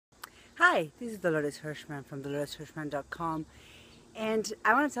Hi, this is Dolores Hirschman from DoloresHirschman.com, and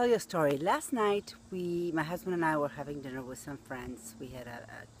I want to tell you a story. Last night, my husband and I were having dinner with some friends. We had an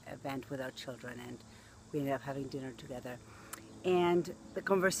event with our children, and we ended up having dinner together. And the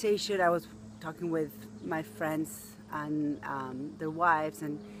conversation, I was talking with my friends and their wives,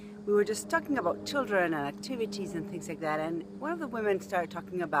 and we were just talking about children and activities and things like that. And one of the women started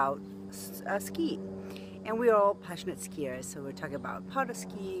talking about skiing, and we are all passionate skiers, so we're talking about powder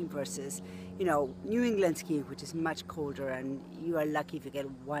skiing versus, New England skiing, which is much colder, and you are lucky if you get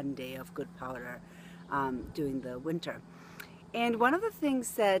one day of good powder during the winter. And one of the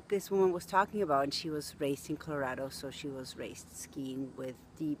things that this woman was talking about, and she was raised in Colorado, so she was raised skiing with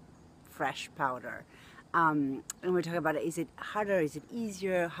deep, fresh powder. And we're talking about, is it harder? Is it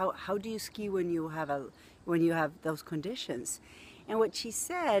easier? How do you ski when you have those conditions? And what she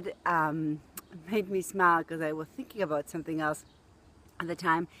said made me smile because I was thinking about something else at the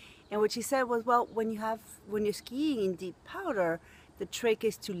time. And what she said was, well, when you're skiing in deep powder, the trick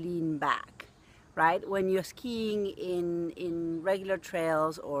is to lean back, right? When you're skiing in regular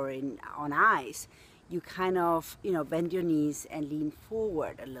trails or on ice, you kind of bend your knees and lean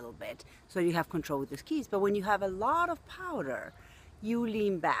forward a little bit so you have control with the skis. But when you have a lot of powder, you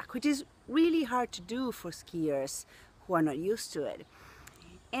lean back, which is really hard to do for skiers who are not used to it.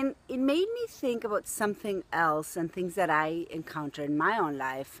 And it made me think about something else and things that I encounter in my own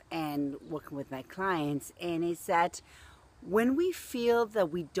life and working with my clients. And it's that when we feel that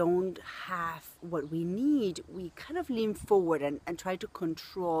we don't have what we need, we kind of lean forward and try to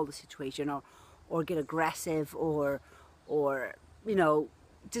control the situation, or get aggressive, or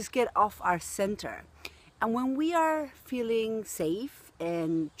just get off our center. And when we are feeling safe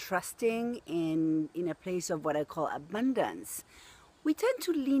and trusting in a place of what I call abundance, we tend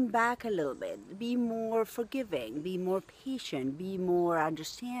to lean back a little bit, be more forgiving, be more patient, be more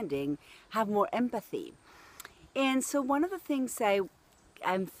understanding, have more empathy. And so one of the things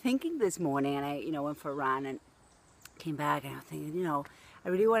I'm thinking this morning, and I went for a run and came back, and I'm thinking, I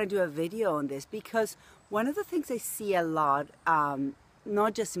really want to do a video on this, because one of the things I see a lot,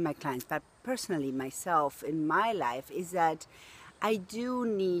 not just in my clients, but personally myself in my life, is that I do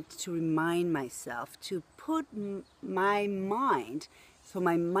need to remind myself to put my mind, so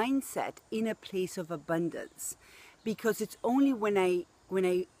my mindset, in a place of abundance, because it's only when I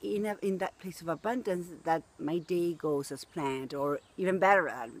in that place of abundance that my day goes as planned, or even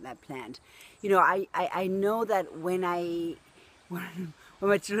better than that planned. I know that when my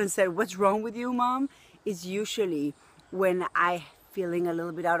children said, "What's wrong with you, Mom?" is usually when I feeling a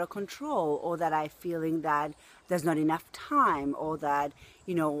little bit out of control, or that I feeling that there's not enough time, or that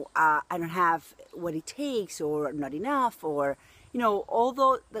I don't have what it takes, or not enough, or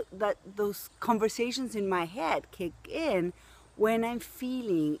although those conversations in my head kick in when I'm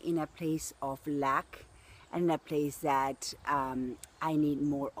feeling in a place of lack, and in a place that I need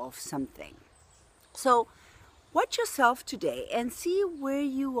more of something. So watch yourself today and see where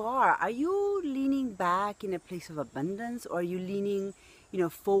you are. Are you leaning back in a place of abundance, or are you leaning,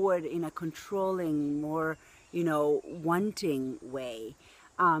 forward in a controlling, more, wanting way?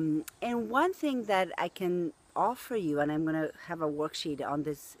 And one thing that I can offer you, and I'm going to have a worksheet on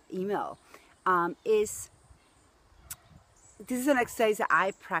this email, is this is an exercise that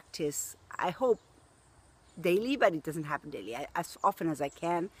I practice, I hope, daily, but it doesn't happen daily. As often as I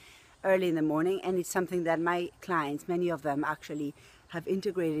can, early in the morning, and it's something that my clients, many of them actually, have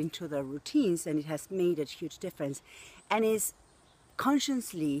integrated into their routines, and it has made a huge difference, and is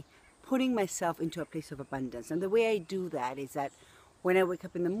consciously putting myself into a place of abundance. And the way I do that is that when I wake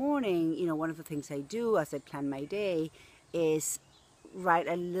up in the morning, one of the things I do as I plan my day is write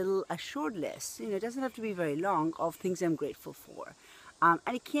a short list. It doesn't have to be very long, of things I'm grateful for. And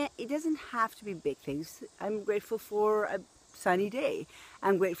it doesn't have to be big things. I'm grateful for a sunny day.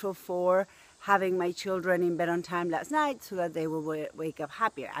 I'm grateful for having my children in bed on time last night so that they will wake up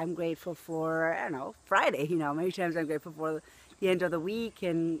happier. I'm grateful for, I don't know, Friday. Many times I'm grateful for the end of the week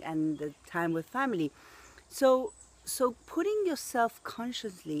and the time with family. So putting yourself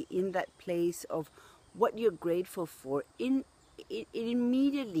consciously in that place of what you're grateful for, it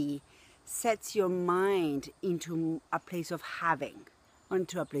immediately sets your mind into a place of having,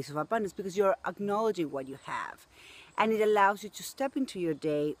 onto a place of abundance, because you're acknowledging what you have. And it allows you to step into your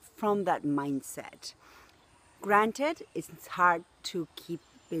day from that mindset. Granted, it's hard to keep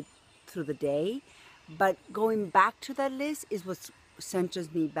it through the day, but going back to that list is what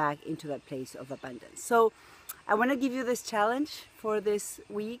centers me back into that place of abundance. So I want to give you this challenge for this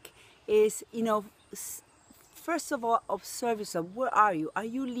week is, first of all, observe yourself. Where are you? Are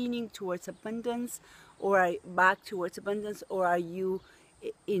you leaning towards abundance, or back towards abundance, or are you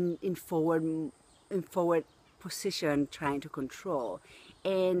in forward position, trying to control.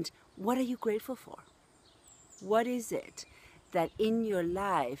 And what are you grateful for? What is it that in your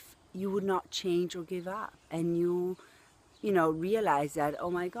life you would not change or give up, and you realize that,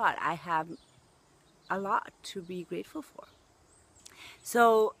 oh my God, I have a lot to be grateful for.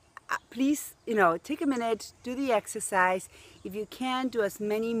 So please, take a minute, do the exercise. If you can, do as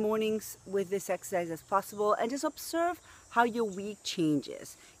many mornings with this exercise as possible, and just observe how your week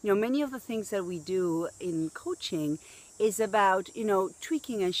changes. Many of the things that we do in coaching is about,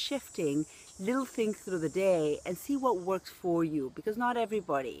 tweaking and shifting little things through the day and see what works for you, because not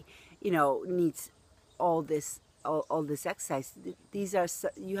everybody, needs all this exercise.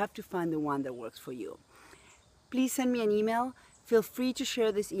 You have to find the one that works for you. Please send me an email. Feel free to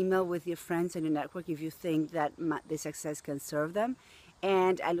share this email with your friends and your network if you think that this exercise can serve them.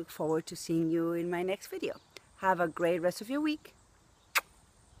 And I look forward to seeing you in my next video. Have a great rest of your week.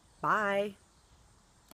 Bye.